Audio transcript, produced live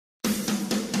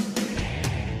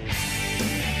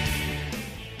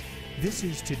This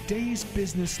is today's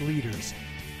business leaders.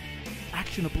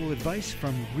 Actionable advice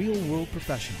from real-world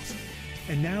professionals.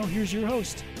 And now here's your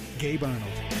host, Gabe Arnold.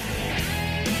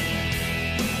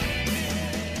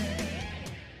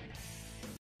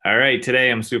 All right,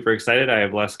 today I'm super excited. I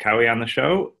have Les Cowie on the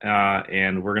show,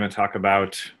 and we're going to talk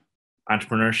about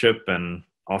entrepreneurship and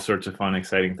all sorts of fun,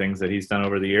 exciting things that he's done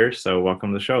over the years. So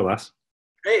welcome to the show, Les.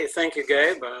 Hey, thank you,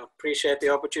 Gabe. I appreciate the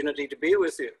opportunity to be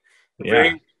with you. Very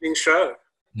interesting show.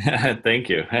 Thank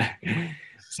you.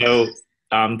 So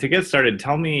to get started,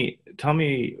 tell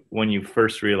me when you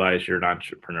first realized you're an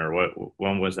entrepreneur.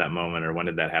 When was that moment, or when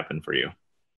did that happen for you?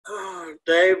 Oh,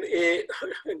 Gabe,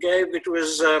 it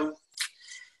was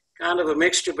kind of a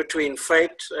mixture between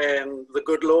fate and the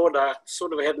good Lord. I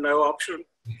sort of had no option.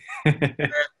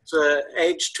 At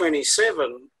age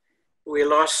 27, we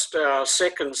lost our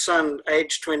second son,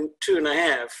 age 22 and a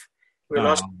half. We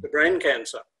lost to brain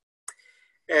cancer.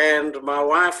 And my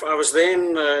wife, I was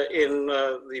then in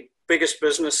the biggest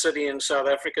business city in South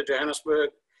Africa, Johannesburg,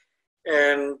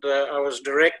 and I was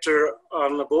director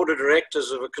on the board of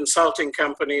directors of a consulting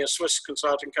company, a Swiss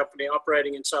consulting company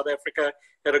operating in South Africa.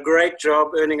 Had a great job,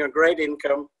 earning a great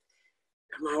income.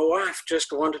 And my wife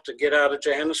just wanted to get out of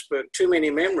Johannesburg. Too many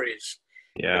memories.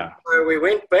 Yeah. And so we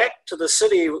went back to the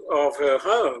city of her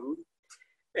home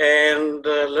and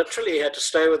literally had to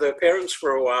stay with her parents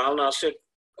for a while. And I said,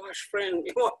 gosh, friend,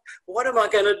 what am I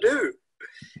going to do?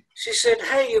 She said,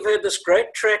 hey, you've had this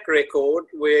great track record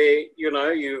where,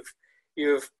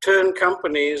 you've turned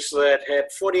companies that had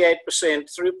 48%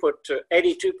 throughput to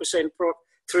 82%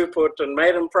 throughput and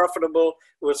made them profitable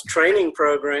with training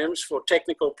programs for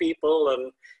technical people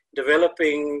and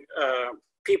developing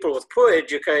people with poor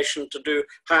education to do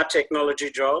high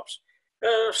technology jobs.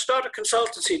 Start a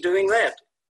consultancy doing that.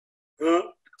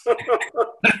 Well,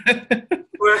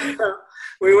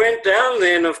 we went down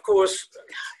there, and of course,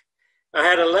 I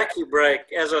had a lucky break,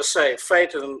 as I say,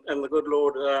 fate and the good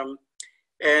Lord.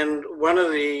 And one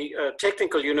of the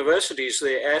technical universities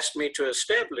there asked me to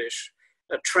establish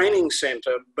a training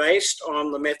center based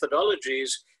on the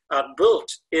methodologies I'd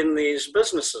built in these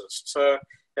businesses. So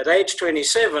at age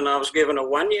 27, I was given a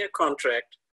one-year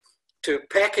contract to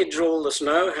package all this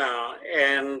know-how,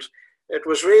 and it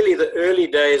was really the early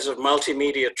days of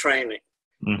multimedia training.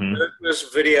 Mm-hmm. It was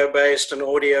video-based and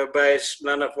audio-based,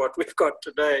 none of what we've got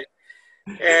today.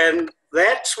 And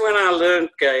that's when I learned,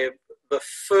 Gabe, the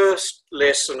first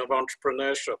lesson of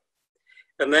entrepreneurship.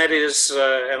 And that is,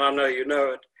 and I know you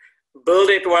know it,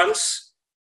 build it once,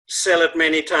 sell it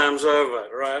many times over,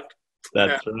 right?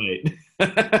 That's right.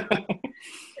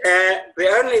 The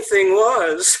only thing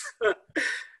was,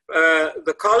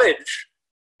 the college,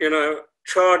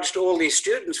 charged all these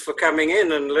students for coming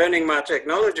in and learning my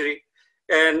technology,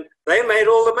 and they made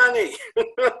all the money.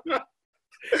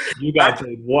 You got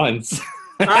paid once.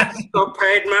 I still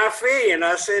paid my fee, and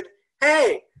I said,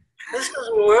 hey, this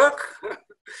doesn't work.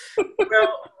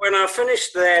 Well, when I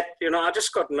finished that, I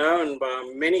just got known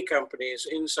by many companies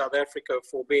in South Africa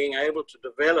for being able to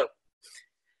develop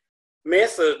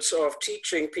methods of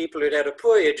teaching people who'd had a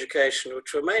poor education,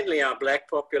 which were mainly our black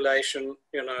population,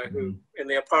 who in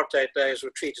the apartheid days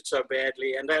were treated so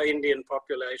badly, and our Indian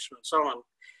population and so on.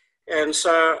 And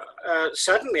so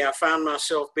suddenly I found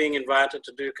myself being invited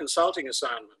to do consulting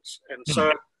assignments. And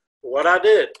so what I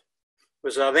did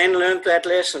was I then learned that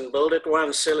lesson, build it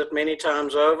once, sell it many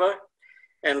times over.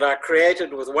 And I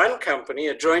created with one company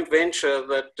a joint venture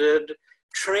that did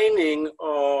training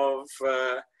of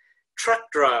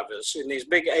truck drivers in these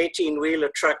big 18-wheeler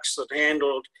trucks that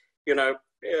handled,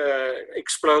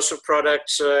 explosive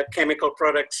products, chemical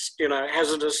products,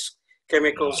 hazardous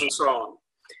chemicals and so on.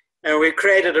 And we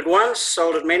created it once,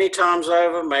 sold it many times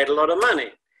over, made a lot of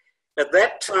money. At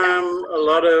that time, a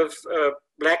lot of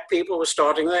black people were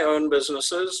starting their own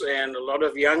businesses, and a lot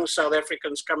of young South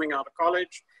Africans coming out of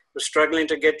college were struggling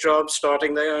to get jobs,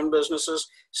 starting their own businesses.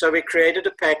 So we created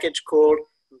a package called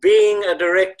Being a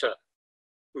Director.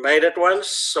 Made it once,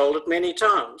 sold it many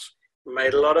times,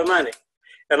 made a lot of money.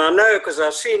 And I know, because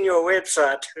I've seen your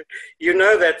website, you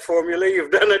know that formula, you've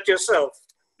done it yourself.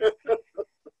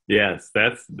 Yes,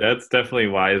 that's definitely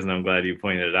wise, and I'm glad you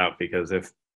pointed it out, because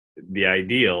if the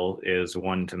ideal is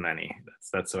one to many,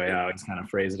 that's the way I always kind of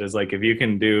phrase it, is like, if you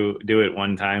can do it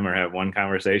one time or have one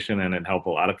conversation and it help a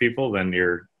lot of people, then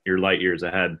you're light years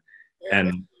ahead.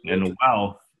 Yeah, and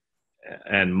wealth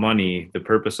and money, the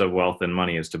purpose of wealth and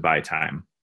money is to buy time.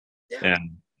 Yeah.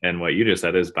 And what you just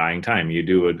said is buying time. You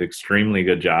do an extremely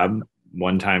good job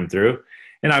one time through.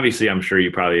 And obviously, I'm sure you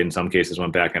probably in some cases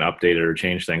went back and updated or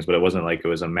changed things, but it wasn't like it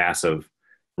was a massive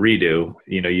redo.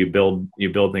 You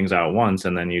build things out once,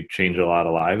 and then you change a lot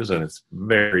of lives, and it's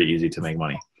very easy to make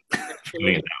money.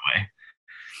 putting it that way.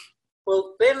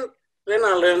 Well, then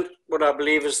I learned what I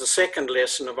believe is the second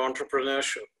lesson of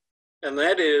entrepreneurship, and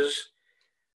that is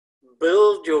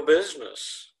build your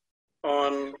business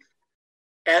on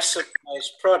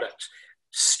asset-based products.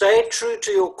 Stay true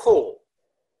to your core,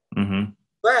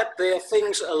 but there are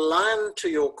things aligned to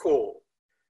your core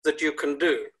that you can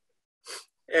do.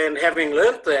 And having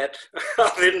learned that,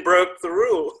 I then broke the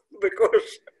rule,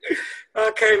 because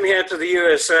I came here to the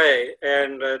USA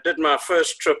and did my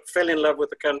first trip, fell in love with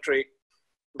the country,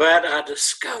 but I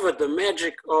discovered the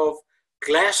magic of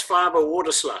glass fiber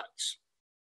water slides.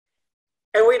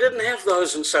 And we didn't have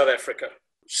those in South Africa.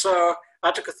 So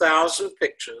I took 1,000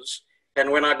 pictures,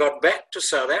 and when I got back to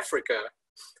South Africa,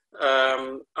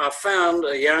 I found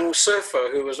a young surfer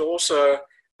who was also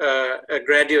a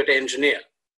graduate engineer.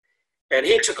 And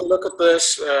he took a look at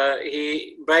this.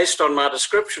 Based on my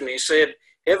description, he said,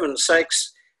 heaven's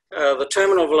sakes, the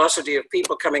terminal velocity of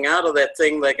people coming out of that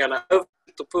thing, they're going to overflow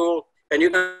the pool, and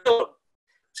you're going to kill them.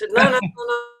 I said, no.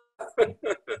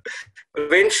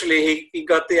 Eventually, he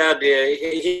got the idea.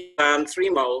 He found 3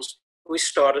 moles. We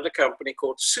started a company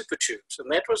called Super Tubes, and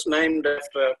that was named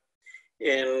after,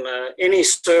 any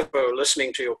surfer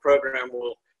listening to your program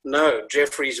will know,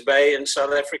 Jeffreys Bay in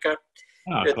South Africa.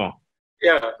 Oh, cool.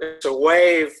 Yeah, it's a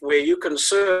wave where you can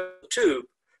surf a tube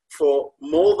for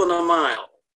more than a mile,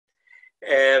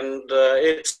 and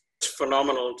it's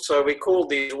phenomenal. So we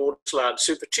called these water slides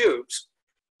Super Tubes,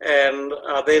 and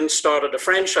I then started a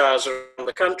franchise around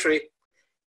the country,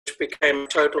 which became a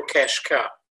total cash cow.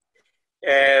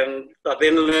 And I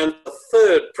then learned the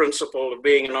third principle of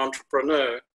being an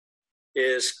entrepreneur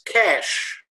is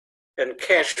cash, and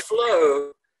cash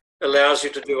flow allows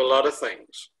you to do a lot of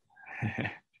things.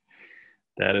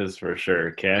 That is for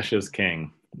sure. Cash is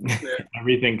king. Yeah.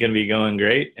 Everything can be going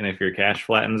great, and if your cash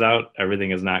flattens out,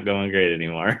 everything is not going great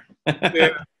anymore.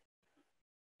 Yeah.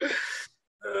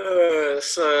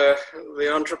 So the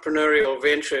entrepreneurial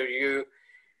venture,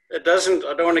 I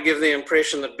don't want to give the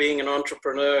impression that being an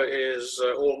entrepreneur is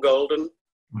all golden,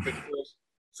 because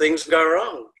things go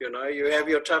wrong. You have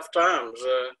your tough times.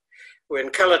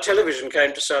 When color television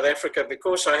came to South Africa,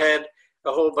 because I had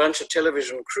a whole bunch of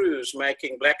television crews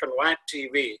making black and white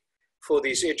TV for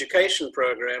these education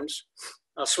programs,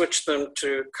 I switched them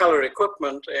to color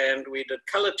equipment, and we did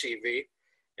color TV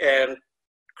and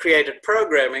created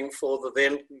programming for the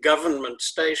then government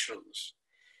stations.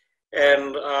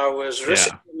 And I was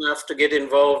risky enough to get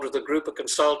involved with a group of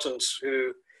consultants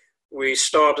who we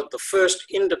started the first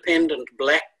independent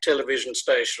black television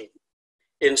station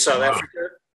in South Africa.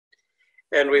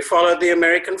 And we followed the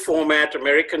American format,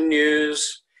 American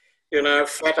news,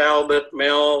 Fat Albert,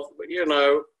 Mel,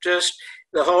 just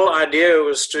the whole idea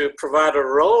was to provide a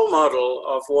role model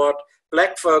of what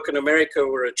black folk in America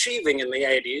were achieving in the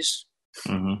 80s,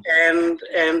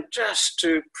 and just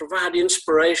to provide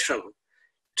inspiration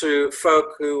to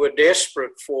folk who were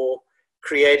desperate for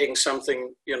creating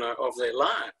something, of their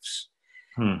lives.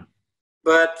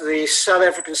 But the South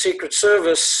African Secret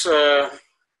Service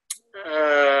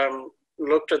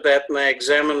looked at that, and they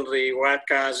examined the white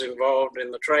guys involved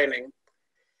in the training,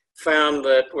 found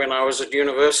that when I was at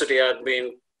university, I'd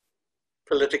been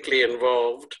politically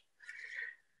involved,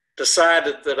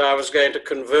 decided that I was going to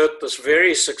convert this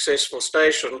very successful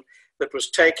station that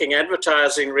was taking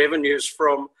advertising revenues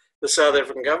from the South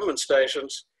African government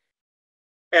stations,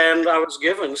 and I was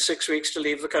given 6 weeks to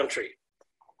leave the country.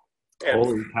 And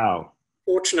holy cow.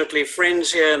 Fortunately,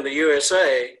 friends here in the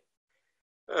USA,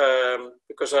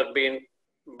 because I'd been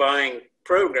buying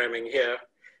programming here,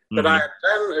 but I had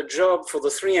done a job for the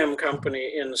 3M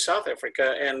company in South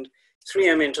Africa, and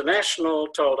 3M International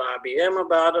told IBM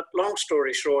about it. Long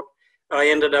story short, I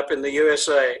ended up in the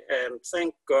USA, and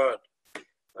thank God,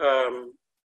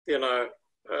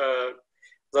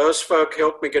 those folk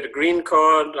helped me get a green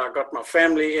card. I got my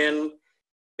family in,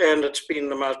 and it's been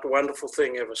the most wonderful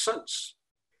thing ever since.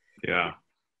 Yeah.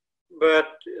 But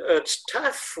it's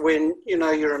tough when,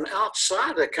 you're an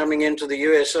outsider coming into the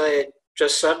USA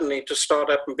just suddenly to start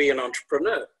up and be an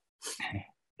entrepreneur.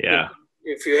 Yeah.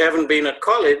 If you haven't been at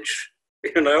college,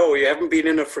 or you haven't been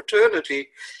in a fraternity,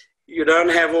 you don't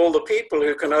have all the people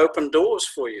who can open doors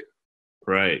for you.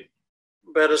 Right.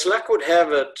 But as luck would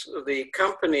have it, the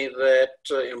company that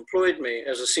employed me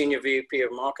as a senior VP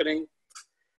of marketing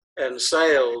and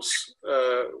sales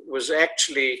was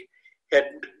actually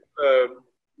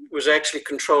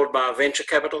controlled by a venture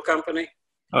capital company.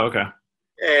 Oh, okay.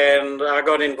 And I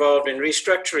got involved in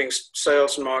restructuring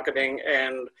sales and marketing,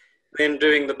 and then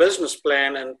doing the business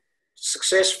plan and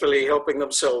successfully helping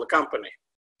them sell the company.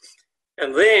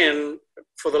 And then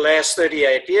for the last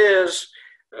 38 years,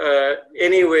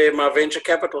 anywhere my venture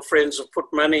capital friends have put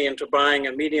money into buying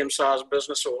a medium-sized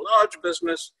business or a large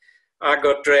business, I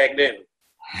got dragged in.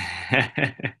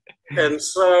 And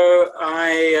so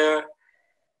I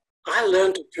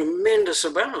learned a tremendous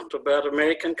amount about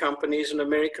American companies and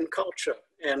American culture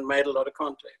and made a lot of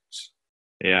contacts.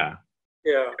 Yeah.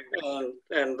 Yeah,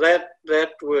 and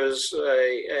that was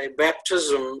a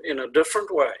baptism in a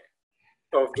different way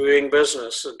of doing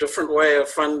business, a different way of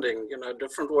funding, a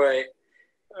different way,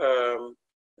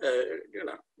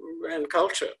 and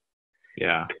culture.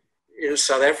 Yeah. In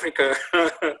South Africa,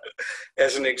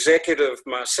 as an executive,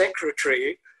 my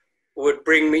secretary would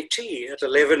bring me tea at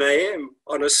 11 a.m.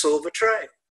 on a silver tray.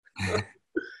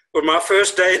 On my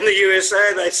first day in the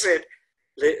USA, they said,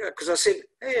 because I said,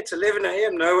 hey, it's 11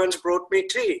 a.m., no one's brought me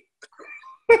tea.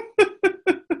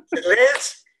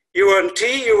 Les, you want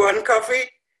tea, you want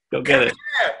coffee? Go get it.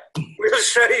 Here. We'll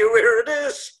show you where it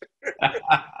is.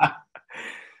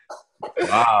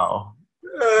 Wow.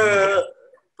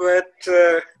 But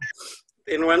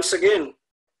then once again,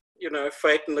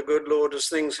 fate and the good Lord, as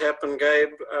things happen, Gabe.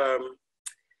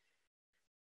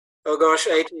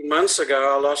 18 months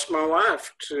ago, I lost my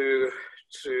wife to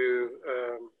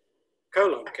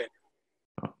colon cancer.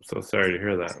 I'm so sorry to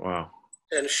hear that. Wow.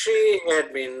 And she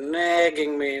had been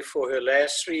nagging me for her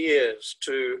last 3 years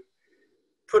to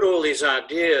put all these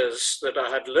ideas that I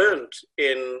had learned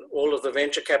in all of the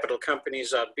venture capital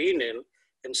companies I'd been in,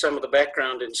 and some of the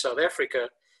background in South Africa,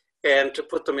 and to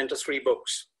put them into 3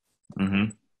 books.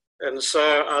 Mm-hmm. And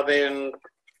so I then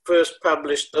first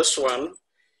published this one,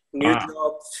 New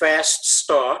Job, Fast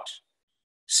Start,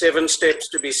 7 Steps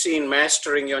to be Seen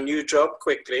Mastering Your New Job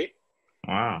Quickly.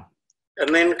 Wow.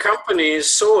 And then companies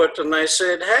saw it and they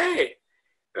said, hey,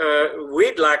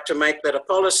 we'd like to make that a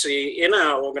policy in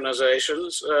our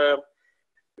organizations.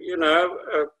 We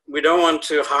don't want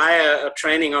to hire a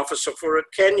training officer for it.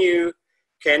 Can you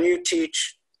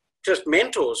teach just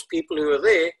mentors, people who are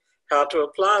there, how to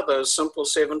apply those simple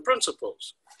 7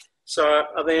 principles? So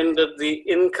I then did the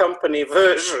in-company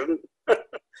version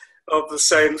of the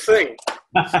same thing.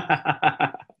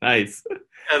 Nice.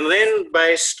 And then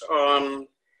based on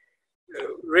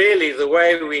really the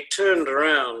way we turned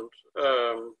around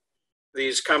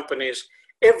these companies,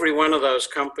 every one of those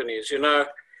companies,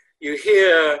 you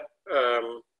hear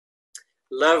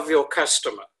love your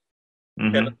customer,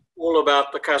 mm-hmm. and it's all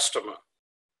about the customer.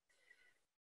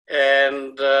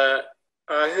 And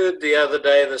I heard the other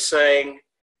day the saying,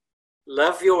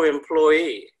 love your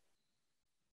employee.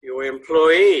 Your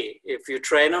employee, if you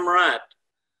train them right,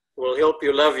 will help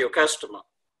you love your customer.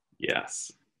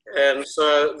 Yes. And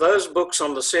so those books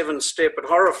on the 7-step, it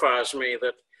horrifies me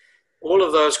that all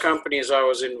of those companies I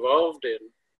was involved in,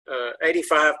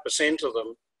 85% of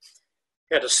them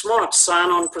had a smart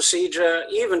sign-on procedure,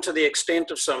 even to the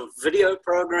extent of some video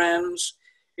programs,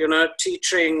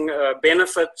 teaching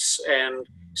benefits and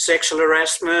sexual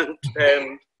harassment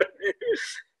and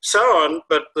so on.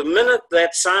 But the minute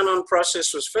that sign-on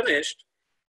process was finished,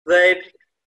 they'd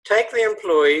take the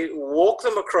employee, walk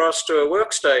them across to a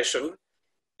workstation,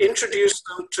 introduce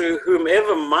them to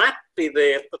whomever might be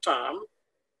there at the time,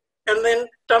 and then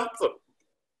dump them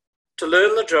to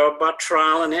learn the job by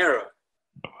trial and error.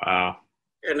 Wow.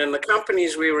 And in the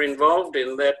companies we were involved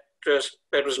in, that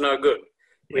was no good.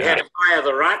 We had to hire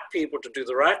the right people to do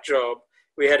the right job.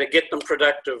 We had to get them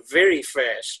productive very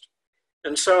fast.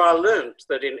 And so I learned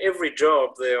that in every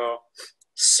job, there are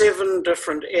 7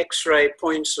 different X-ray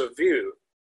points of view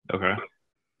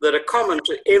that are common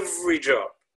to every job.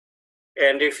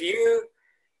 And if you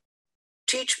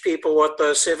teach people what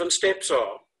those 7 steps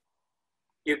are,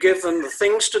 you give them the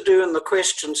things to do and the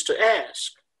questions to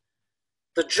ask,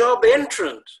 the job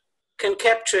entrant can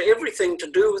capture everything to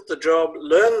do with the job,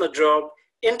 learn the job,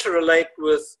 interrelate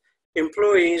with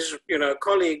employees,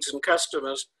 colleagues and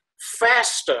customers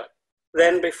faster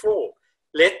than before.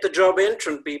 Let the job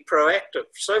entrant be proactive.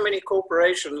 So many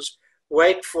corporations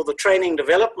wait for the training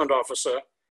development officer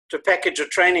to package a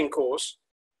training course.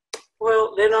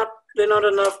 Well, they're not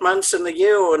enough months in the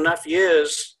year or enough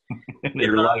years in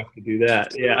your life to do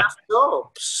that. Yeah. Enough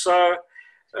jobs. So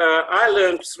I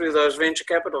learned through those venture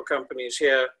capital companies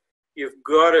here, you've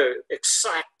got to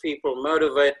excite people,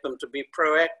 motivate them to be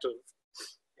proactive.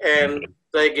 And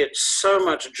they get so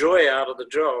much joy out of the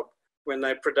job when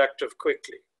they're productive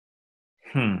quickly.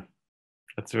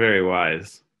 That's very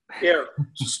wise. Yeah.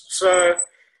 So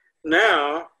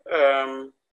now,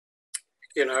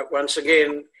 once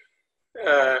again,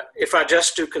 if I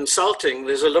just do consulting,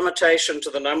 there's a limitation to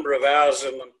the number of hours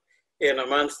in a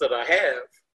month that I have.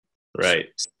 Right.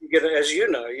 So you get, as you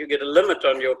know, you get a limit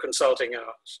on your consulting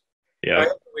hours. Yeah.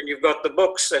 Right? When you've got the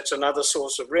books, that's another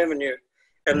source of revenue.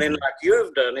 And then like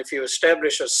you've done, if you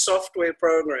establish a software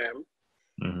program,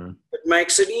 it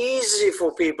makes it easy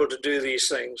for people to do these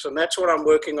things. And that's what I'm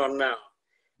working on now.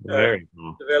 Very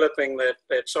cool. Developing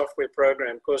that software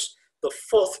program. Because the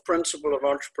fourth principle of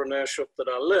entrepreneurship that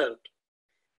I learned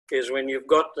is when you've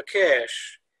got the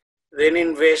cash, then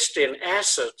invest in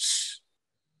assets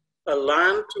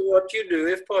aligned to what you do,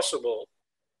 if possible,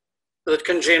 that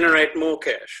can generate more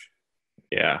cash.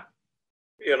 Yeah.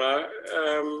 You know,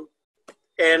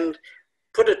 and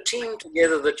put a team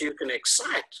together that you can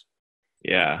excite.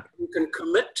 Yeah. You can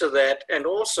commit to that and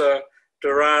also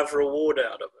derive reward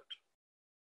out of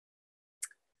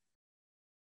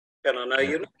it. And I know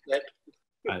you know that.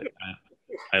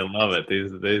 I love it.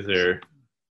 These are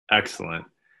excellent.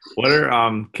 What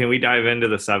are can we dive into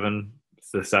the seven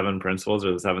principles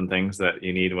or the 7 things that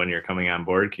you need when you're coming on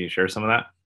board? Can you share some of that?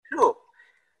 Sure.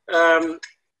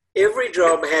 Every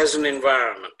job has an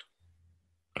environment.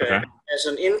 Okay. Has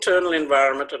an internal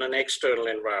environment and an external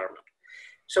environment.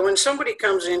 So when somebody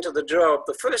comes into the job,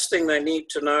 the first thing they need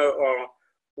to know are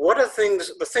what are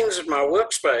the things in my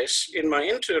workspace, in my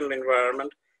internal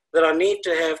environment that I need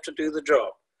to have to do the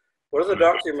job. What are the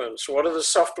documents? What are the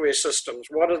software systems?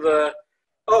 What are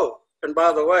and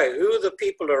by the way, who are the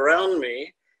people around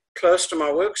me close to my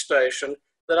workstation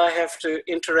that I have to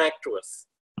interact with?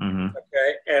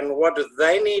 Okay, and what do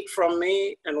they need from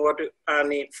me and what do I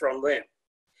need from them?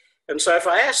 And so if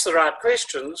I ask the right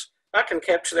questions, I can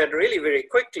capture that really very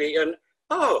quickly and,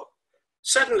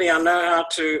 suddenly I know how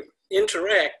to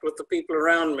interact with the people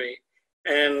around me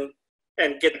and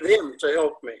get them to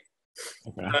help me.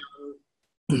 Okay.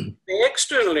 The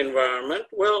external environment,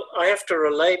 well, I have to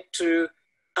relate to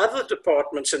other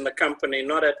departments in the company,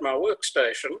 not at my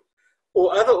workstation,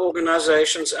 or other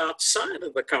organizations outside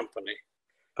of the company.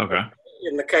 Okay.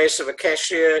 In the case of a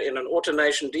cashier in an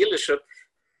AutoNation dealership,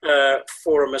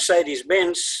 for a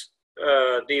Mercedes-Benz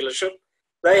dealership,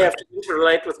 they have to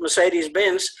interrelate with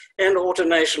Mercedes-Benz and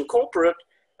AutoNation corporate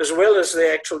as well as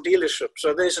the actual dealership.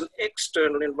 So there's an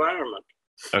external environment.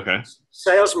 Okay.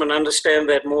 Salesmen understand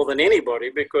that more than anybody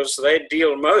because they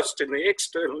deal most in the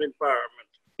external environment.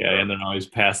 Yeah, and they're always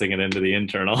passing it into the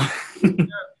internal.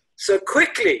 So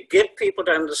quickly get people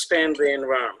to understand the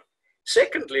environment.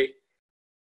 Secondly,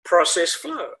 process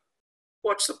flow.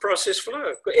 What's the process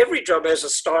flow? Every job has a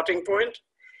starting point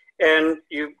and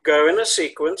you go in a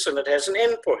sequence and it has an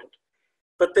end point.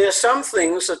 But there are some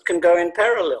things that can go in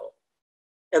parallel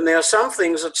and there are some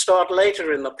things that start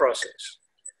later in the process.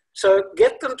 So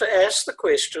get them to ask the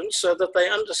questions so that they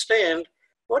understand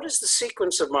what is the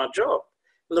sequence of my job.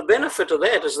 And the benefit of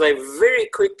that is they very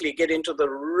quickly get into the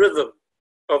rhythm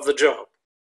of the job,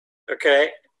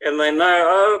 okay? And they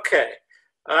know, okay,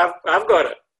 I've got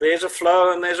it. There's a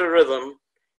flow and there's a rhythm.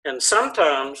 And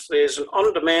sometimes there's an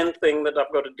on-demand thing that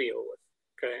I've got to deal with,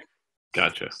 okay?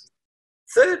 Gotcha.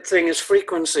 Third thing is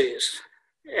frequencies.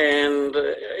 And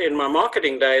in my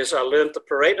marketing days, I learned the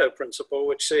Pareto principle,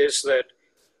 which says that,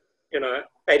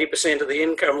 80% of the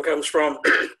income comes from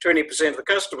 20% of the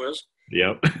customers.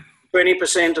 Yep.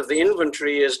 20% of the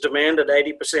inventory is demanded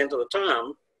 80% of the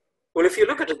time. Well, if you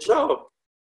look at a job,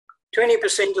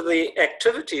 20% of the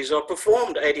activities are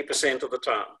performed 80% of the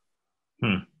time.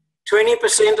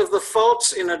 20% of the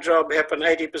faults in a job happen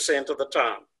 80% of the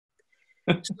time.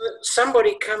 So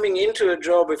somebody coming into a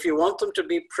job, if you want them to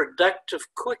be productive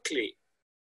quickly,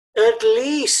 at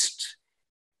least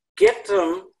get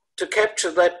them to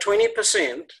capture that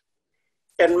 20%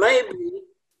 and maybe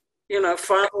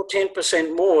 5 or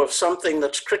 10% more of something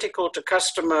that's critical to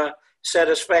customer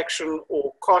satisfaction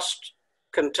or cost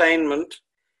containment,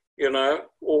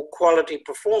 or quality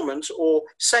performance or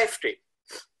safety.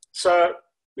 So,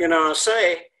 I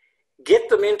say, get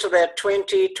them into that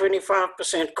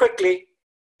 20-25% quickly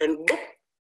and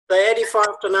they're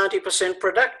 85 to 90%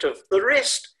 productive. The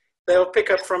rest, they'll pick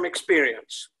up from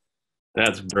experience.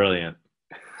 That's brilliant.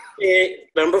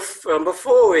 Number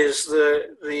 4 is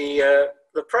the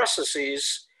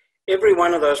processes. Every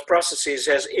one of those processes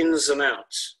has ins and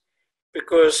outs,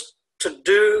 because to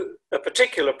do a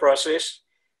particular process,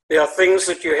 there are things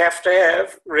that you have to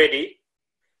have ready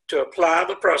to apply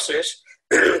the process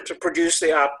to produce the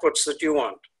outputs that you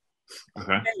want.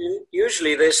 Okay. And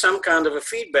usually there's some kind of a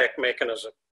feedback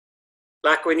mechanism,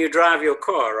 like when you drive your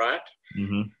car, right?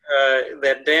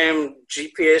 That damn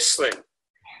GPS thing.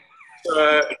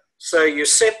 So you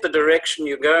set the direction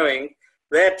you're going.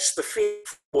 That's the feed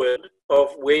forward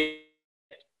of where.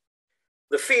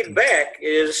 The feedback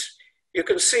is you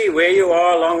can see where you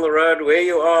are along the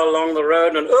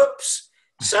road, and oops,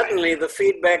 suddenly the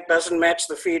feedback doesn't match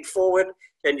the feed forward,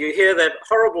 and you hear that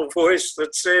horrible voice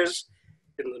that says,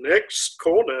 in the next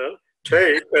corner,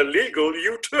 take a legal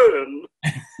U-turn.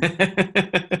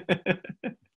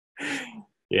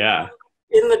 Yeah.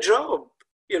 In the job,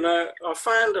 I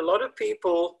find a lot of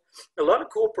people, a lot of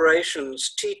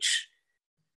corporations teach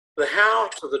the how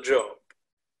to the job,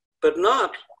 but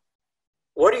not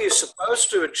what are you supposed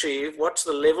to achieve, what's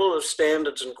the level of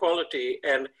standards and quality,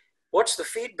 and what's the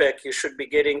feedback you should be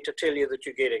getting to tell you that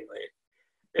you're getting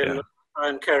there. And I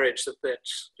encourage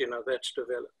that's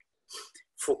developed.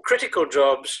 For critical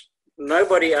jobs,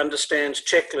 nobody understands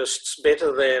checklists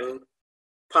better than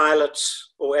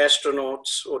pilots or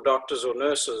astronauts or doctors or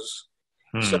nurses.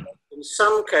 So in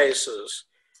some cases,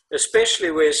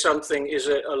 especially where something is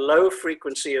a low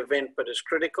frequency event but is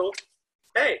critical,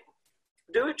 hey,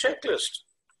 do a checklist.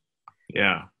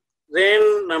 Yeah.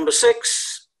 Then number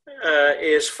 6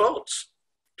 is faults.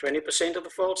 20% of the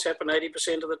faults happen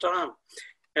 80% of the time.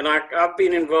 And I've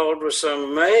been involved with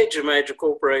some major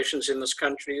corporations in this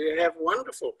country who have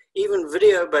wonderful, even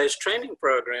video-based training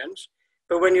programs.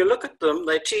 But when you look at them,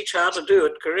 they teach how to do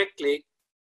it correctly.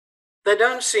 They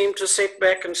don't seem to sit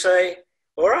back and say,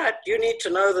 all right, you need to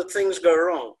know that things go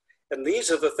wrong. And these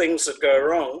are the things that go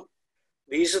wrong.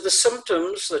 These are the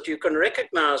symptoms that you can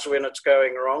recognize when it's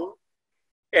going wrong.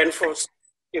 And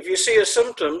if you see a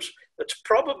symptoms, it's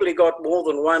probably got more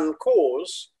than one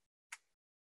cause.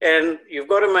 And you've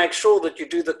got to make sure that you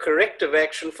do the corrective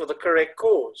action for the correct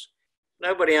cause.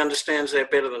 Nobody understands that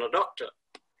better than a doctor.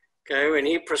 Okay, when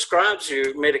he prescribes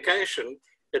you medication,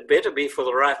 it better be for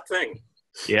the right thing.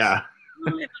 Yeah.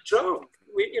 In a job,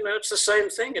 it's the same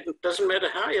thing. It doesn't matter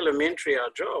how elementary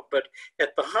our job, but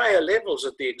at the higher levels,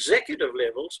 at the executive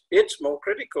levels, it's more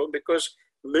critical because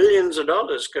millions of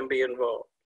dollars can be involved.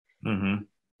 Mm-hmm.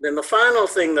 Then the final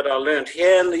thing that I learned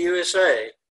here in the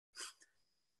USA,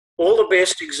 all the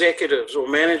best executives or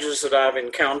managers that I've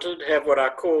encountered have what I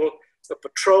call a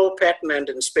patrol pattern and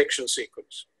inspection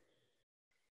sequence.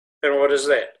 And what is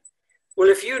that? Well,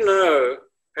 if you know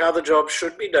how the job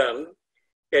should be done,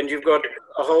 and you've got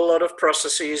a whole lot of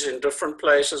processes in different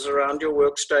places around your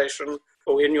workstation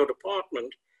or in your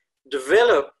department,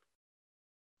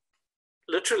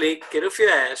 literally get off your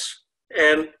ass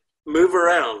and move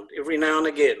around every now and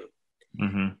again.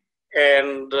 Mm-hmm.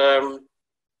 And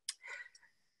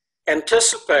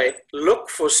anticipate, look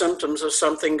for symptoms of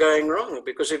something going wrong.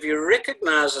 Because if you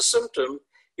recognize a symptom,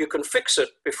 you can fix it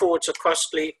before it's a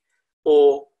costly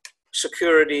or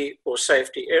security or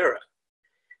safety error.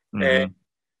 Mm-hmm. And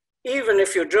even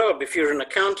if if you're an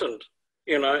accountant,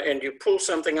 and you pull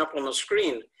something up on the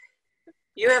screen,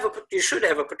 you should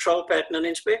have a patrol pattern and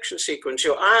inspection sequence.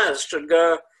 Your eyes should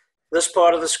go this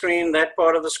part of the screen, that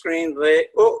part of the screen, there.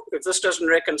 Oh, if this doesn't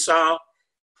reconcile,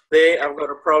 there, I've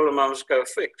got a problem I must go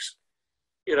fix.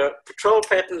 Patrol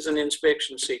patterns and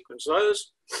inspection sequence,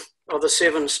 those are the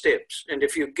 7 steps. And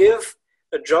if you give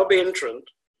a job entrant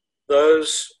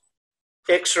those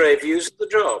X-ray views of the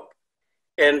job,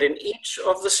 and in each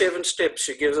of the 7 steps,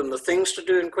 you give them the things to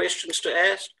do and questions to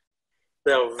ask,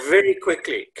 they'll very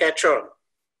quickly catch on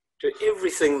to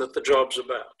everything that the job's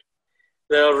about.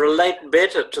 They'll relate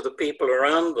better to the people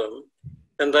around them,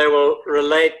 and they will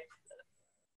relate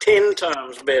 10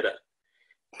 times better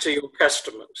to your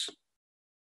customers.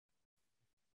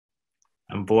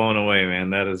 I'm blown away, man.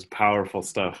 That is powerful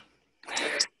stuff.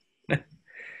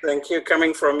 Thank you.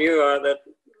 Coming from you, I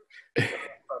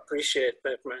appreciate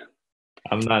that, man.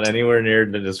 I'm not anywhere near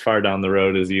as far down the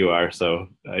road as you are, so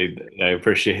I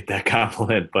appreciate that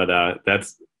compliment. But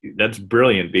that's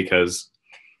brilliant, because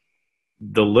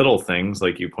the little things,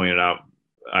 like you pointed out,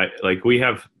 we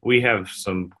have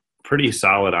some pretty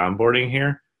solid onboarding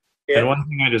here. Yeah. And one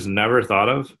thing I just never thought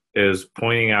of is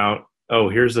pointing out, oh,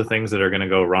 here's the things that are going to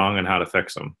go wrong and how to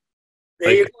fix them.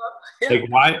 There you go.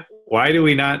 Yeah. Why do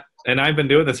we not? And I've been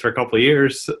doing this for a couple of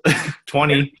years,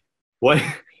 20. Yeah.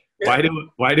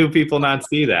 Why do people not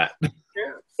see that?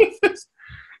 Yeah, it's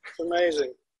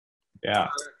amazing. Yeah.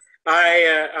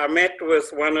 I met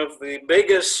with one of the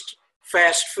biggest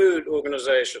fast food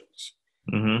organizations,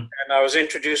 mm-hmm. and I was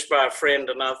introduced by a friend,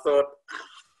 and I thought,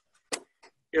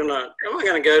 am I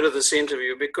going to go to this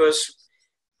interview? Because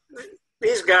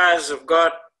these guys have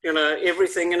got,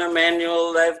 everything in a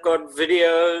manual. They've got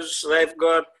videos. They've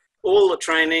got all the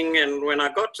training. And when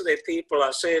I got to their people,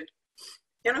 I said,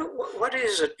 what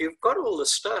is it? You've got all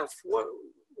this stuff.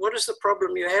 What is the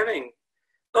problem you're having?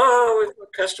 Oh, we've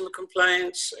got customer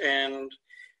complaints, and,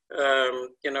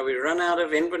 we run out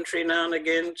of inventory now and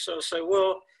again. So I say,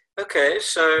 well, okay,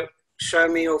 so show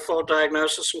me your fault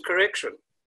diagnosis and correction.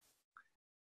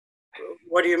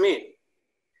 What do you mean?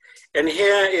 And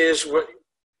here is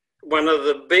one of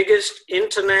the biggest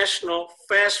international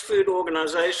fast food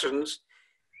organizations,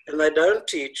 and they don't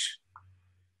teach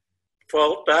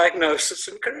fault diagnosis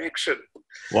and correction.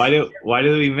 Why do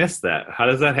we miss that? How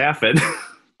does that happen?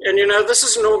 And this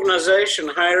is an organization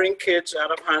hiring kids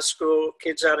out of high school,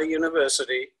 kids out of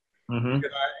university,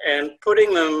 and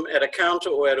putting them at a counter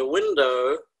or at a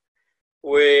window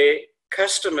where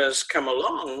customers come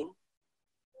along,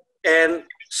 and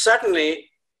suddenly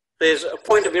there's a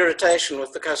point of irritation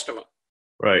with the customer.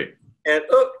 Right. And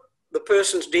the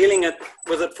person's dealing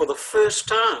with it for the first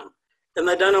time, and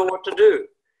they don't know what to do.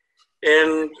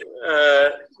 And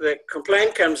the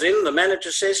complaint comes in, the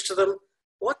manager says to them,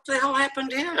 "What the hell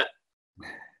happened here?"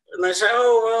 And they say,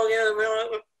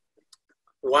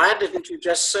 why didn't you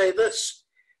just say this?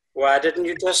 Why didn't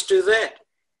you just do that?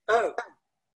 Oh,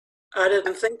 I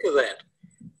didn't think of that.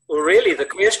 Well, really, the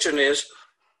question is,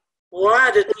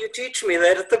 why didn't you teach me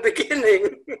that at the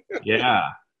beginning?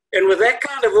 Yeah. And with that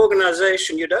kind of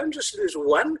organization, you don't just lose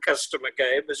one customer,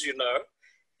 Gabe, as you know,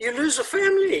 you lose a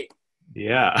family.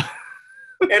 Yeah.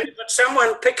 And but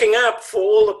someone picking up for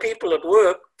all the people at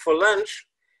work for lunch,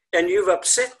 and you've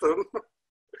upset them,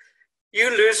 you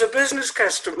lose a business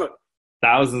customer.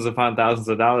 Thousands upon thousands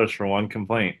of dollars for one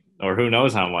complaint, or who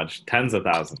knows how much, tens of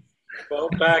thousands. Well,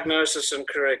 diagnosis and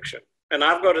correction. And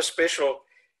I've got a special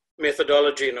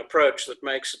methodology and approach that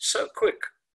makes it so quick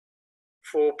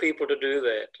for people to do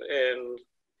that. And,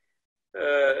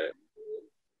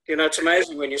 it's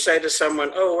amazing when you say to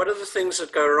someone, "Oh, what are the things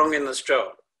that go wrong in this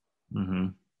job?" Mm-hmm.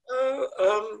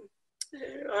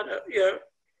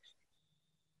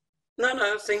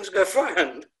 No, things go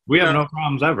fine. We have no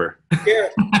problems ever. Yeah.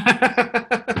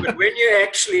 But when you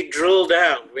actually drill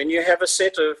down, when you have a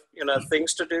set of,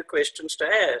 things to do, questions to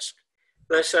ask,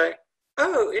 they say,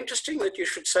 "Oh, interesting that you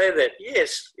should say that.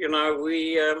 Yes,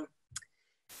 we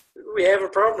have a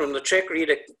problem. The check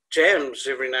reader jams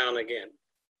every now and again,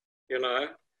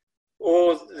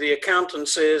 Or the accountant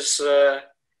says,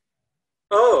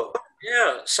 "Oh,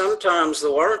 yeah, sometimes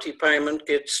the warranty payment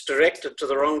gets directed to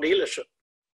the wrong dealership."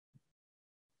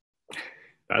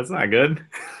 That's not good.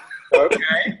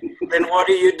 Okay, then what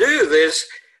do? There's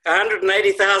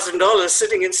 $180,000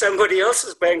 sitting in somebody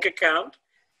else's bank account.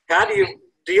 How do you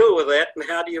deal with that, and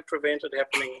how do you prevent it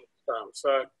happening next time?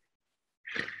 So,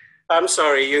 I'm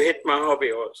sorry, you hit my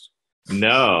hobby horse.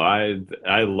 No,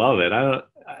 I love it.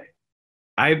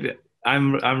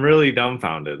 I'm really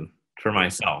dumbfounded for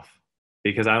myself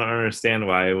because I don't understand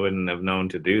why I wouldn't have known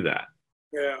to do that.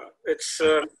 Yeah, it's.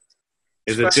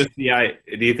 Is it just do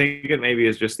you think it maybe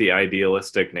is just the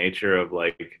idealistic nature of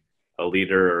like a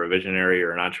leader or a visionary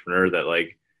or an entrepreneur that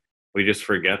like we just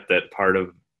forget that part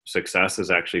of success is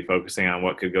actually focusing on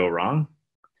what could go wrong?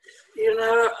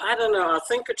 I don't know. I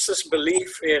think it's this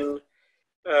belief in,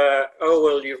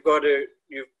 you've got to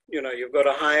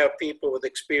hire people with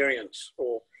experience,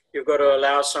 or you've got to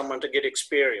allow someone to get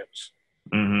experience.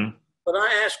 Mm-hmm. But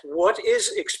I ask, what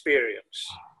is experience?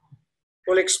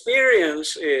 Well,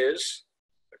 experience is,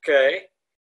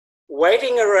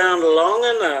 waiting around long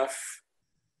enough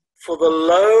for the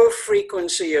low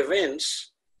frequency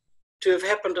events to have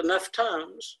happened enough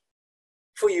times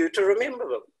for you to remember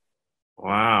them.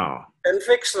 Wow. And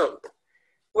fix them.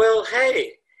 Well,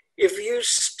 hey, if you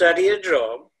study a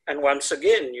job, and once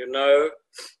again, the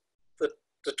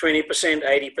 20%,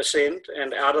 80%,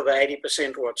 and out of the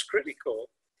 80%, what's critical,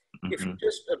 if you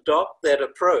just adopt that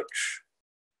approach,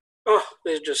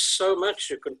 there's just so much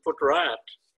you can put right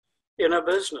in a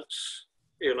business,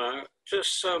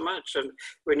 just so much. And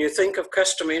when you think of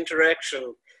customer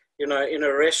interaction, in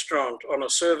a restaurant, on a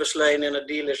service lane in a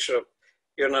dealership,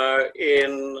 in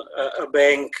a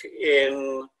bank,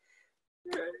 in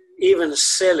even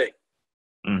selling,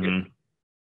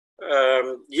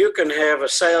 you can have a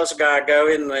sales guy go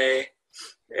in there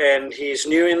and he's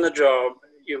new in the job.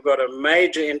 You've got a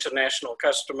major international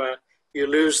customer, you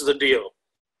lose the deal.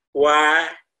 Why?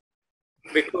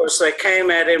 Because they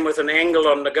came at him with an angle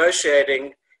on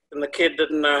negotiating, and the kid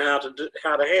didn't know how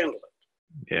to handle it.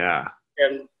 Yeah.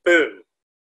 And boom.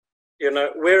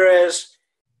 Whereas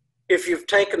if you've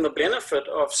taken the benefit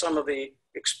of some of the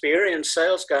experienced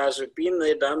sales guys who've been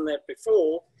there, done that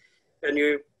before, and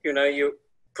you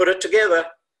put it together,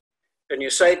 and you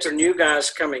say to new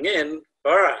guys coming in,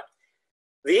 all right,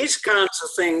 these kinds of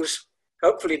things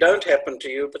hopefully don't happen to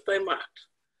you, but they might.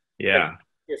 Yeah.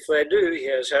 If they do,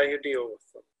 here's how you deal with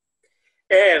them.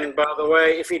 And by the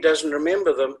way, if he doesn't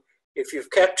remember them, if you've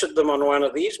captured them on one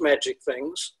of these magic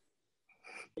things,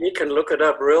 he can look it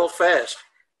up real fast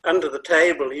under the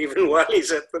table, even while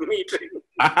he's at the meeting.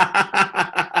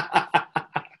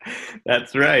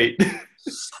 That's right.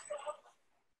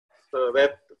 So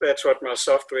that's what my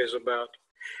software is about.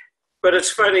 But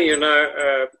it's funny, I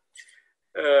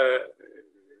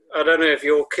don't know if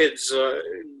your kids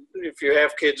if you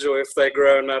have kids or if they're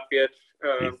grown up yet.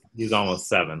 He's almost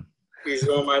 7. He's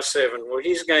almost 7. Well,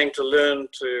 he's going to learn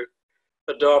to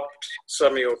adopt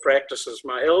some of your practices.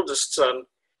 My eldest son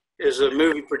is a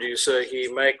movie producer. He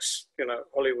makes,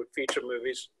 Hollywood feature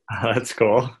movies. That's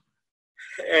cool.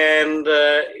 And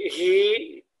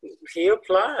he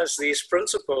applies these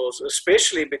principles,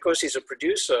 especially because he's a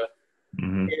producer,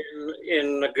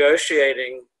 in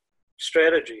negotiating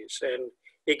strategies. And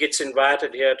he gets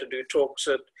invited here to do talks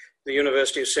at the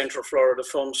University of Central Florida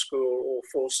Film School or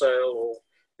Full Sail or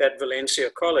at Valencia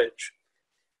College.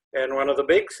 And one of the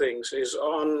big things is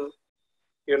on,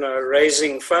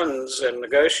 raising funds and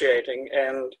negotiating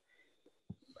and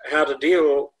how to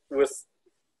deal with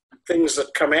things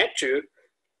that come at you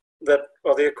that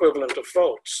are the equivalent of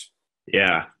faults.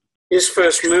 Yeah. His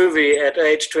first movie at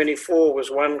age 24 was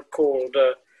one called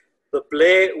The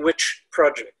Blair Witch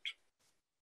Project.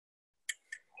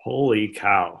 Holy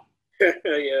cow.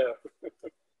 Yeah.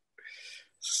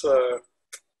 So.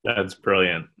 That's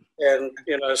brilliant. And,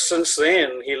 since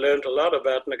then, he learned a lot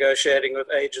about negotiating with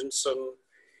agents and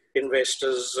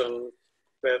investors and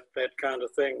that kind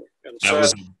of thing. And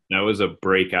that was a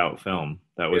breakout film.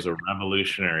 That was a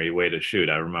revolutionary way to shoot.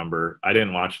 I remember, I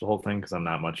didn't watch the whole thing because I'm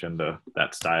not much into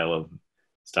that style of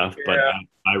stuff, but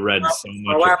I read so much.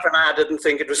 My wife and I didn't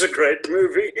think it was a great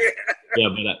movie. Yeah,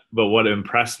 but what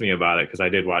impressed me about it, because I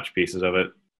did watch pieces of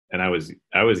it, and I was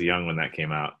young when that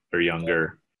came out, or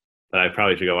younger, but I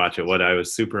probably should go watch it. What I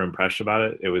was super impressed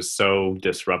about it was so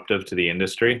disruptive to the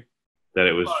industry that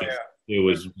it was it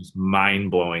was just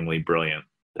mind-blowingly brilliant.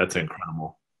 That's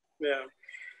incredible. Yeah.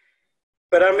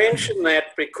 But I mentioned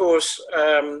that because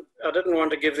I didn't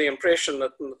want to give the impression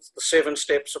that the 7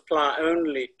 steps apply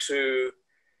only to,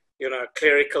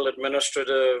 clerical,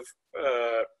 administrative,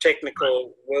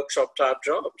 technical workshop type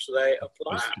jobs. They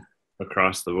apply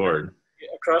across the board.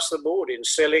 Across the board in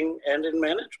selling and in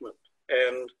management.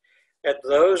 And at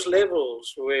those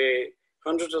levels where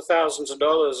hundreds of thousands of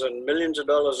dollars and millions of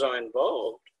dollars are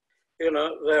involved, they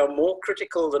are more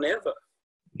critical than ever.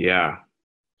 Yeah.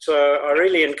 So I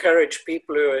really encourage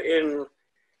people who are in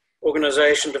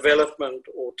organization development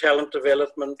or talent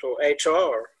development or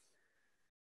HR,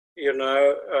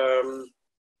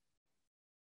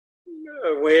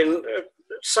 when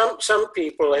some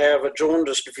people have a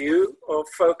jaundiced view of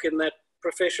folk in that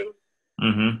profession,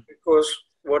 because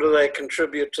what do they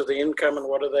contribute to the income and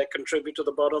what do they contribute to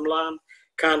the bottom line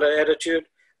kind of attitude.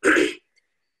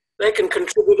 They can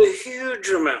contribute a huge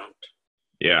amount.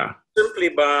 Yeah. Simply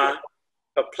by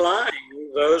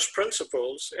applying those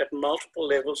principles at multiple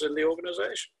levels in the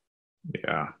organization.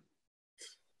 Yeah.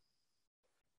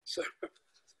 So.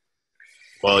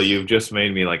 Well, you've just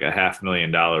made me like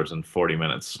 $500,000 in 40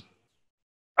 minutes.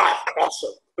 Ah,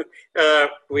 awesome.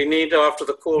 We need after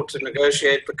the call to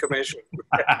negotiate the commission.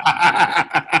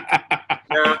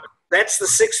 That's the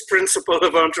 6th principle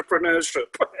of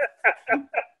entrepreneurship.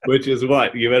 Which is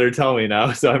what? You better tell me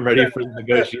now, so I'm ready for the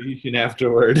negotiation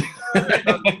afterward.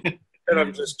 And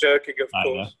I'm just joking, of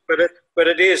course. But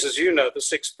it is, as you know, the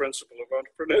 6th principle of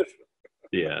entrepreneurship.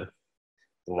 Yeah.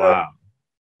 Wow.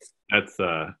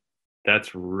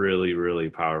 That's really, really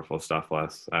powerful stuff,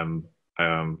 Les.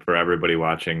 For everybody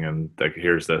watching and that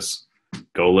hears this,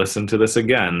 go listen to this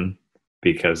again,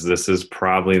 because this is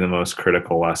probably the most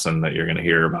critical lesson that you're going to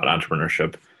hear about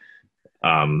entrepreneurship,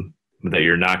 that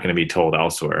you're not going to be told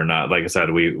elsewhere. Not, like I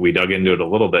said, we dug into it a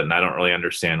little bit, and I don't really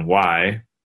understand why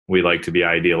we like to be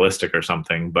idealistic or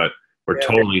something, but we're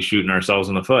totally shooting ourselves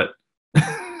in the foot.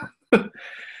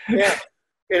 Yeah,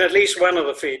 in at least one of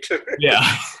the feet.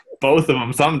 Yeah, both of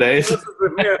them some days. Both of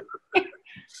them, yeah.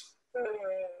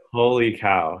 Holy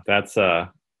cow, that's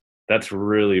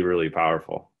really, really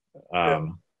powerful.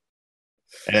 And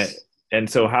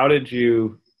so how did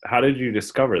you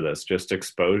discover this? Just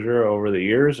exposure over the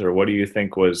years, or what do you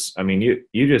think was? I mean,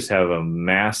 you just have a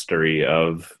mastery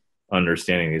of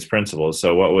understanding these principles.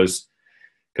 So what was?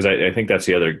 Because I think that's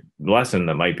the other lesson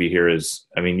that might be here is,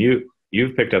 I mean,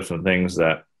 you've picked up some things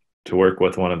that to work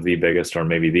with one of the biggest, or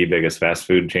maybe the biggest fast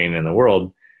food chain in the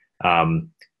world.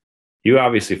 You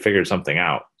obviously figured something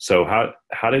out. So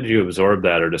how did you absorb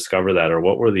that or discover that, or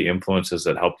what were the influences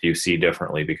that helped you see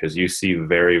differently? Because you see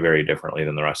very, very differently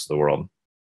than the rest of the world.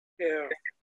 Yeah,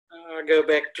 I go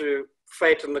back to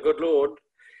faith in the good Lord.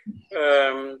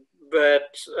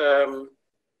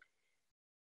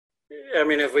 I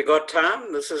mean, have we got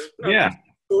time? This is we're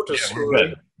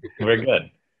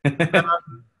good.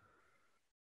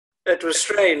 It was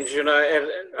strange, and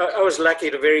I was lucky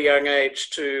at a very young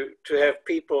age to have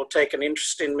people take an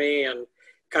interest in me and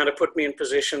kind of put me in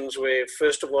positions where,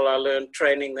 first of all, I learned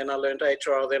training, then I learned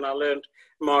HR, then I learned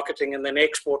marketing and then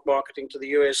export marketing to the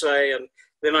USA. And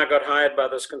then I got hired by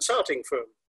this consulting firm.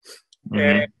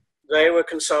 And they were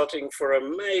consulting for a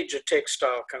major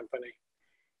textile company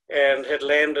and had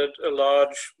landed a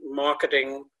large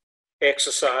marketing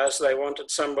exercise. They wanted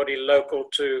somebody local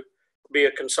to be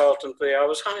a consultant there. I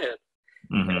was hired.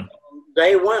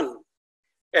 Day one,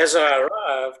 as I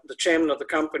arrived, the chairman of the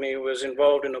company was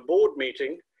involved in a board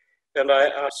meeting, and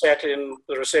I sat in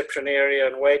the reception area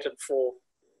and waited for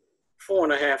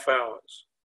 4.5 hours.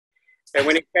 And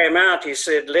when he came out, he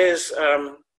said, Les,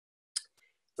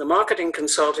 the marketing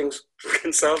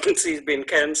consultancy's been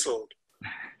cancelled.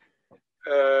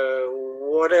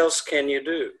 What else can you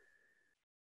do?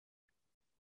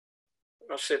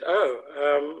 I said,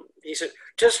 he said,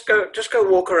 just go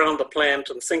walk around the plant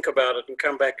and think about it and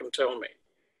come back and tell me.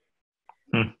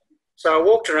 So I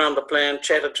walked around the plant,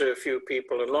 chatted to a few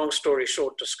people, and long story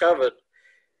short, discovered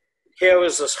here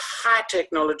was this high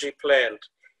technology plant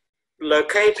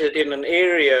located in an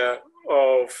area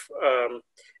of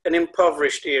an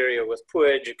impoverished area with poor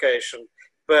education,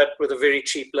 but with a very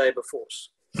cheap labor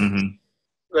force.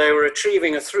 They were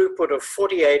achieving a throughput of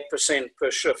 48%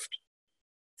 per shift.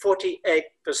 48%.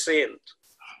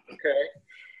 Okay.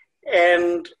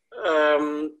 And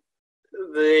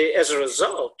as a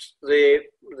result,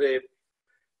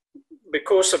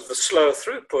 because of the slow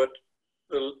throughput,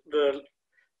 the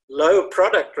low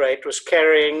product rate was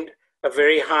carrying a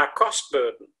very high cost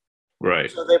burden. Right.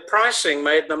 So their pricing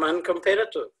made them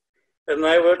uncompetitive, and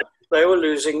they were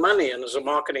losing money. And as a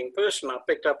marketing person, I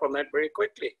picked up on that very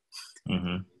quickly.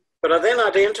 But I then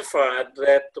identified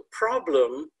that the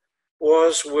problem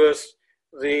was with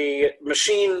the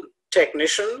machine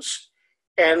technicians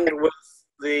and with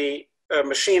the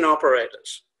machine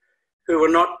operators who were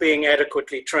not being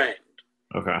adequately trained.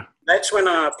 Okay. That's when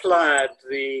I applied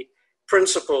the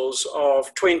principles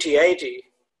of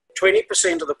 20/80.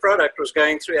 20% of the product was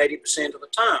going through 80% of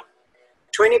the time.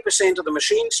 20% of the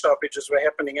machine stoppages were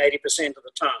happening 80% of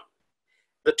the time.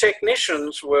 The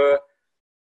technicians were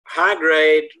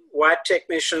high-grade white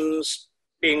technicians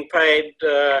being paid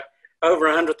over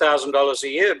 $100,000 a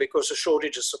year because of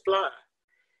shortage of supply.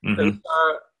 And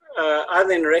so I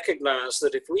then recognized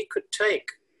that if we could take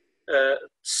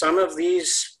some of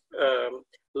these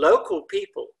local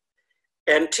people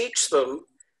and teach them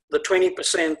the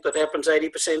 20% that happens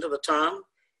 80% of the time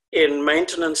in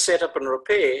maintenance, setup, and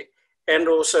repair, and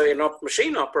also in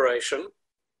machine operation,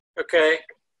 okay,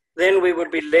 then we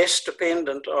would be less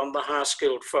dependent on the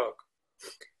high-skilled folk.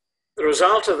 The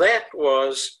result of that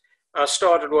was I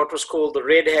started what was called the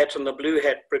Red Hat and the Blue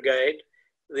Hat Brigade.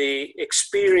 The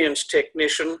experienced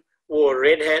technician wore a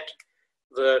red hat.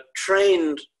 The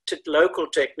trained local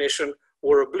technician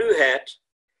wore a blue hat.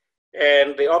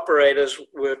 And the operators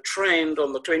were trained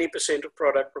on the 20% of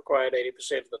product required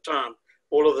 80% of the time.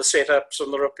 All of the setups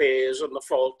and the repairs and the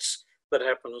faults that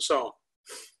happen and so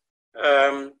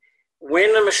on.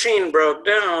 When a machine broke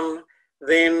down,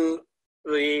 then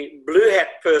the blue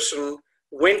hat person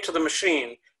went to the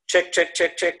machine, check, check,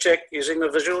 check, check, check, using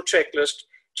the visual checklist,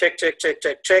 check, check, check,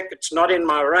 check, check, it's not in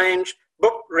my range,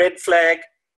 boop, red flag,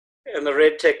 and the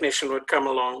red technician would come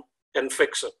along and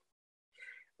fix it.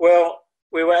 Well,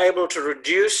 we were able to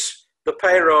reduce the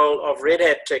payroll of red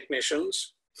hat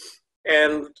technicians,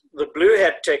 and the blue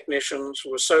hat technicians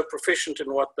were so proficient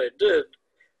in what they did,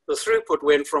 the throughput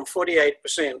went from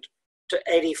 48% to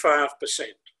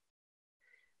 85%.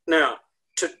 Now,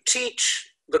 to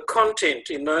teach the content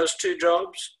in those two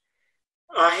jobs,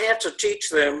 I had to teach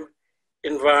them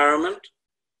environment,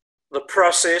 the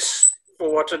process for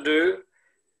what to do.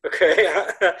 Okay,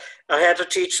 I had to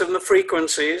teach them the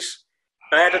frequencies.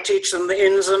 I had to teach them the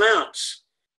ins and outs.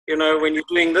 You know, when you're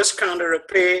doing this kind of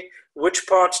repair, which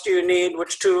parts do you need?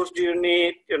 Which tools do you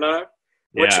need? You know,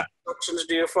 which instructions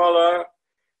do you follow?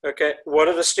 Okay, what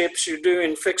are the steps you do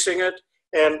in fixing it?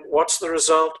 And what's the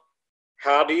result?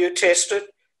 How do you test it?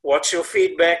 What's your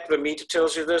feedback? The meter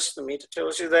tells you this, the meter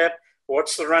tells you that.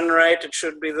 What's the run rate? It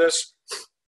should be this.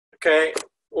 Okay,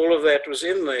 all of that was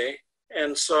in there.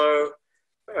 And so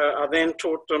I then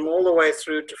taught them all the way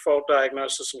through to fault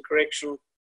diagnosis and correction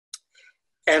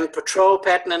and patrol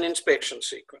pattern and inspection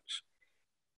sequence.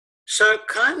 So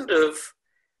kind of,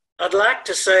 I'd like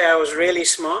to say I was really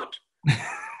smart.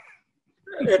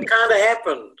 It kind of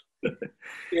happened,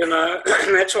 you know.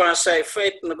 That's why I say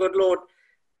fate and the good Lord.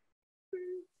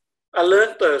 I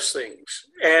learned those things.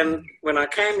 And when I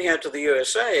came here to the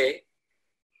USA,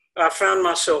 I found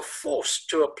myself forced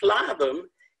to apply them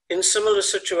in similar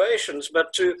situations,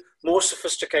 but to more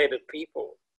sophisticated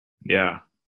people. Yeah.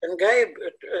 And Gabe,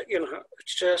 you know,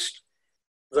 it's just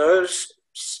those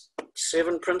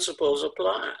 7 principles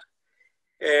apply.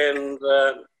 And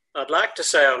I'd like to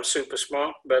say I'm super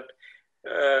smart, but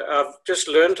I've just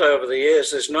learned over the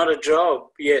years there's not a job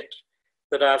yet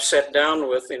that I've sat down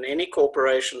with in any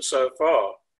corporation so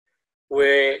far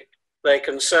where they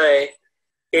can say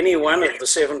any one of the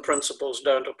 7 principles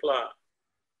don't apply.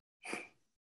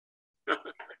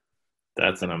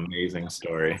 That's an amazing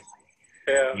story.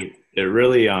 Yeah. It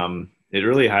really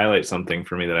highlights something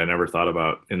for me that I never thought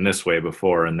about in this way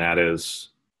before, and that is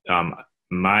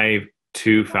my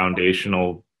 2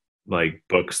 foundational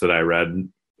books that I read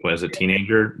as a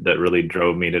teenager that really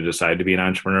drove me to decide to be an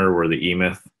entrepreneur were the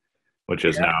E-Myth, which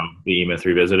is now the E-Myth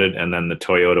Revisited, and then the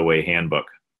Toyota Way Handbook.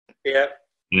 Yeah.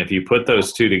 And if you put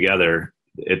those 2 together,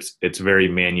 it's very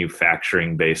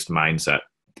manufacturing based mindset.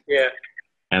 Yeah.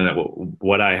 And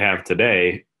what I have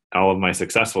today, all of my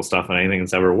successful stuff and anything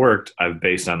that's ever worked, I've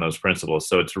based on those principles.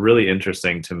 So it's really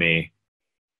interesting to me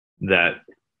that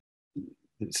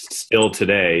still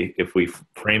today, if we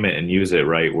frame it and use it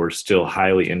right, we're still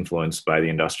highly influenced by the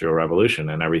Industrial Revolution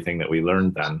and everything that we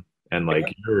learned then. And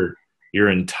your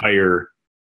entire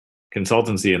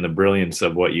consultancy and the brilliance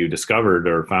of what you discovered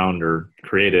or found or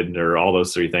created or all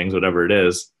those 3 things, whatever it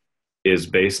is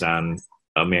based on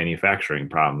a manufacturing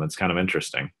problem. It's kind of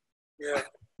interesting. Yeah.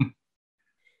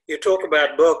 You talk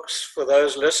about books. For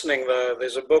those listening, though,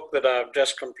 there's a book that I've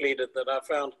just completed that I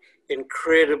found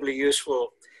incredibly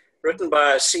useful, written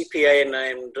by a CPA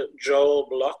named Joel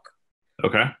Block,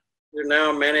 Okay. who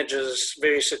now manages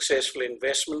very successful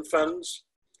investment funds.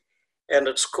 And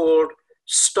it's called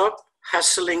Stop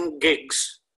Hustling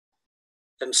Gigs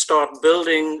and Start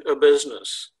Building a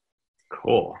Business.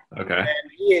 Cool. Okay.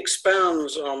 And he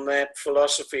expounds on that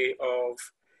philosophy of,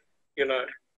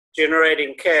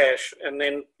 generating cash and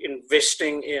then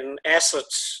investing in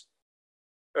assets,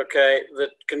 okay, that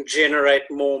can generate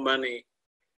more money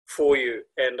for you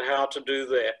and how to do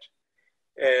that.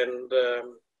 And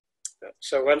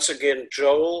so once again,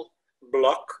 Joel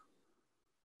Block,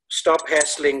 Stop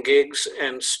Hassling Gigs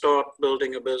and Start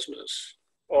Building a Business.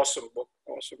 Awesome book.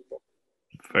 Awesome book.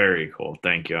 Very cool.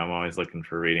 Thank you. I'm always looking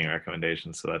for reading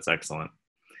recommendations, so that's excellent.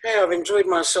 Yeah, I've enjoyed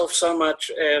myself so much,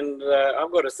 and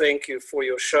I've got to thank you for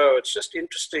your show. It's just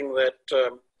interesting that,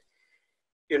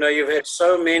 you've had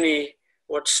so many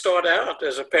what start out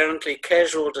as apparently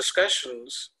casual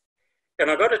discussions.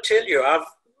 And I've got to tell you,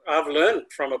 I've learned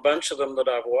from a bunch of them that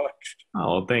I've watched.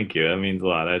 Oh, well, thank you. That means a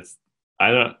lot.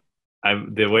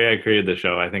 The way I created the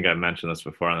show, I think I've mentioned this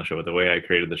before on the show, but the way I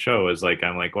created the show is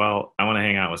I'm like, well, I want to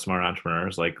hang out with smart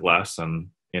entrepreneurs like Les and,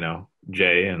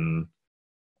 Jay and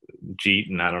Jeet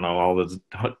and I don't know, all the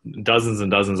dozens and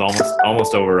dozens,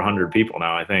 almost over 100 people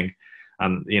now, I think.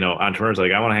 Entrepreneurs,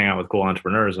 I want to hang out with cool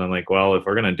entrepreneurs. And I'm like, well, if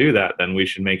we're going to do that, then we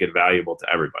should make it valuable to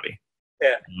everybody.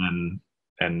 Yeah.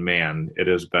 And man, it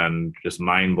has been just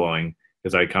mind blowing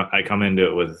because I come into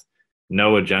it with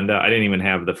no agenda. I didn't even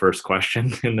have the first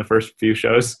question in the first few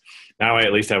shows. Now I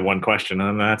at least have one question and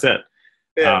then that's it.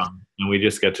 Yeah. And we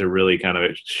just get to really kind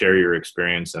of share your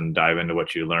experience and dive into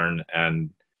what you learn.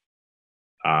 And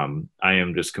I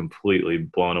am just completely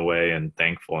blown away and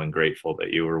thankful and grateful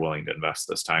that you were willing to invest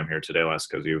this time here today, Les,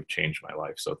 because you've changed my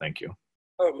life. So thank you.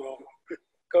 Oh, man.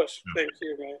 Gosh, thank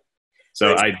you, man.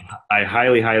 So I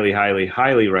highly, highly, highly,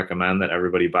 highly recommend that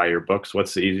everybody buy your books.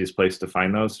 What's the easiest place to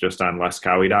find those? Just on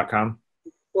lescowie.com?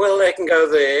 Well, they can go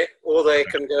there or they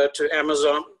can go to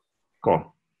Amazon.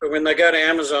 Cool. But when they go to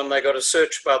Amazon, they got to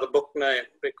search by the book name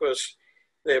because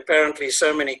there are apparently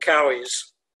so many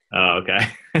Cowies. Oh, okay.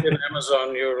 In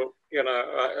Amazon,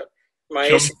 my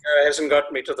SEO hasn't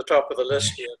got me to the top of the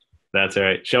list yet. That's all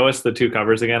right. Show us the 2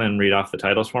 covers again and read off the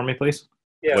titles for me, please.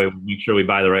 Yeah. Wait, make sure we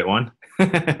buy the right one.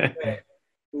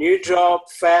 New Job,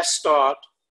 Fast Start.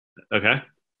 Okay.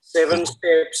 7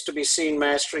 steps to be seen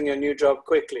mastering your new job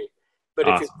quickly. But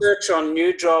Awesome. If you search on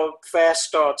New Job, Fast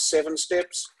Start, 7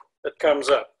 steps, it comes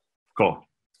up. Cool.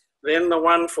 Then the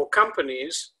one for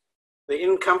companies, the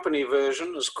in-company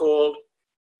version is called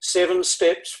 7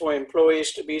 Steps for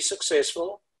Employees to be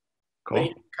Successful. Cool. The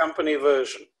in-company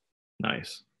version.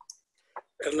 Nice.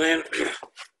 And then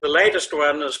the latest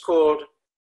one is called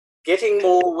Getting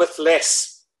More with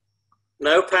Less.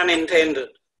 No pun intended.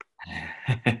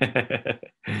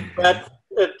 But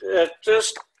it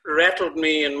just rattled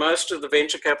me in most of the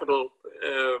venture capital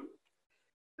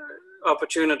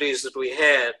opportunities that we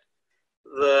had.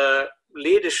 The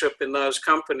leadership in those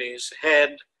companies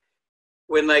had,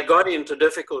 when they got into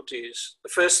difficulties, the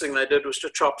first thing they did was to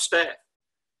chop staff.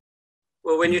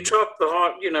 Well, when you chop the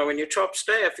heart, when you chop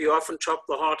staff, you often chop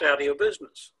the heart out of your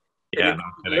business. Yeah, and you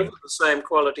can't deliver the same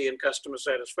quality and customer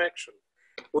satisfaction.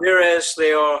 Whereas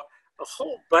there are a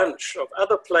whole bunch of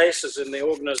other places in the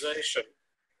organization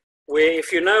where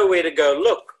if you know where to go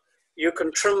look, you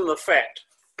can trim the fat.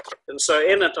 And so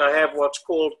in it, I have what's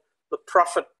called the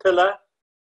profit pillar.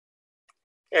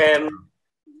 And,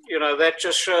 that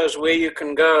just shows where you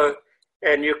can go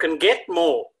and you can get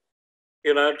more,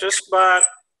 just by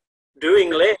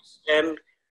doing less and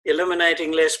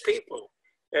eliminating less people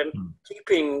and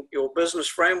keeping your business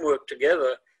framework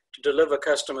together to deliver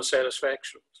customer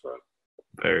satisfaction. So.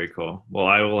 Very cool. Well,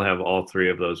 I will have all 3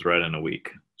 of those read in a week.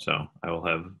 So I will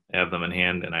have them in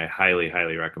hand, and I highly,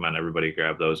 highly recommend everybody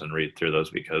grab those and read through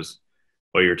those, because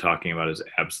what you're talking about is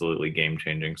absolutely game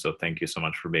changing. So thank you so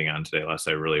much for being on today, Les.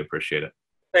 I really appreciate it.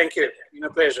 Thank you. It's been a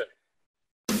pleasure.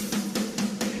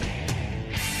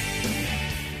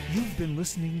 You've been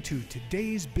listening to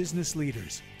Today's Business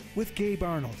Leaders with Gabe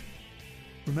Arnold.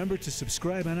 Remember to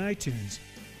subscribe on iTunes.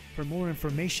 For more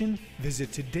information,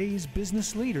 visit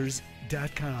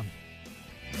todaysbusinessleaders.com.